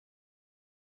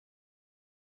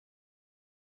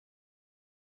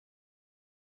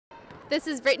This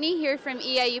is Brittany here from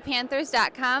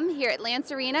EIUPanthers.com here at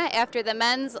Lance Arena after the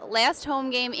men's last home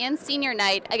game and senior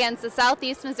night against the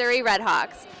Southeast Missouri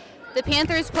Redhawks. The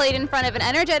Panthers played in front of an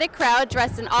energetic crowd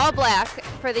dressed in all black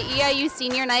for the EIU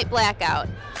Senior Night Blackout.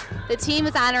 The team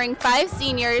is honoring 5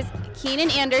 seniors: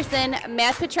 Keenan Anderson,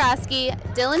 Matt Petrosky,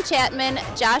 Dylan Chapman,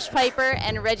 Josh Piper,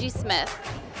 and Reggie Smith.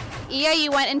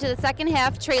 EIU went into the second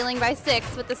half trailing by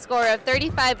 6 with the score of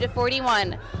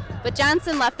 35-41. But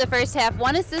Johnson left the first half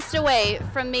 1 assist away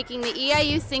from making the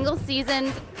EIU single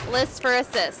season list for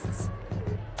assists.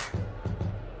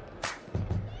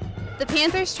 The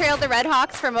Panthers trailed the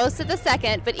Redhawks for most of the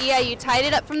second, but EIU tied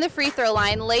it up from the free throw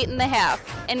line late in the half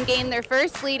and gained their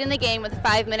first lead in the game with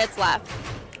 5 minutes left.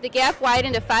 The gap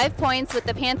widened to 5 points with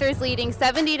the Panthers leading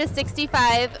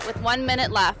 70-65 with 1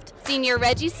 minute left. Senior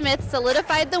Reggie Smith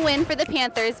solidified the win for the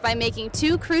Panthers by making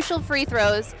 2 crucial free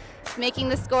throws, making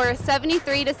the score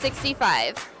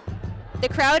 73-65. The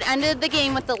crowd ended the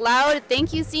game with a loud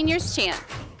 "Thank you, Seniors" chant.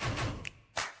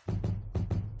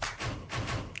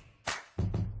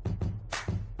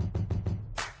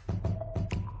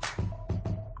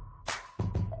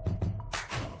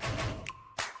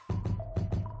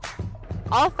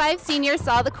 All 5 seniors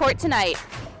saw the court tonight.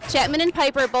 Chapman and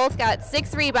Piper both got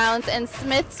 6 rebounds, and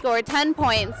Smith scored 10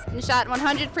 points and shot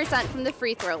 100% from the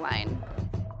free throw line.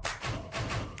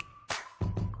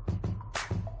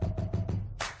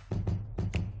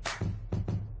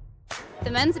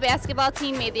 The men's basketball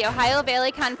team made the Ohio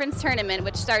Valley Conference Tournament,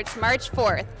 which starts March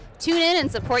 4th. Tune in and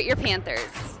support your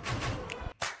Panthers.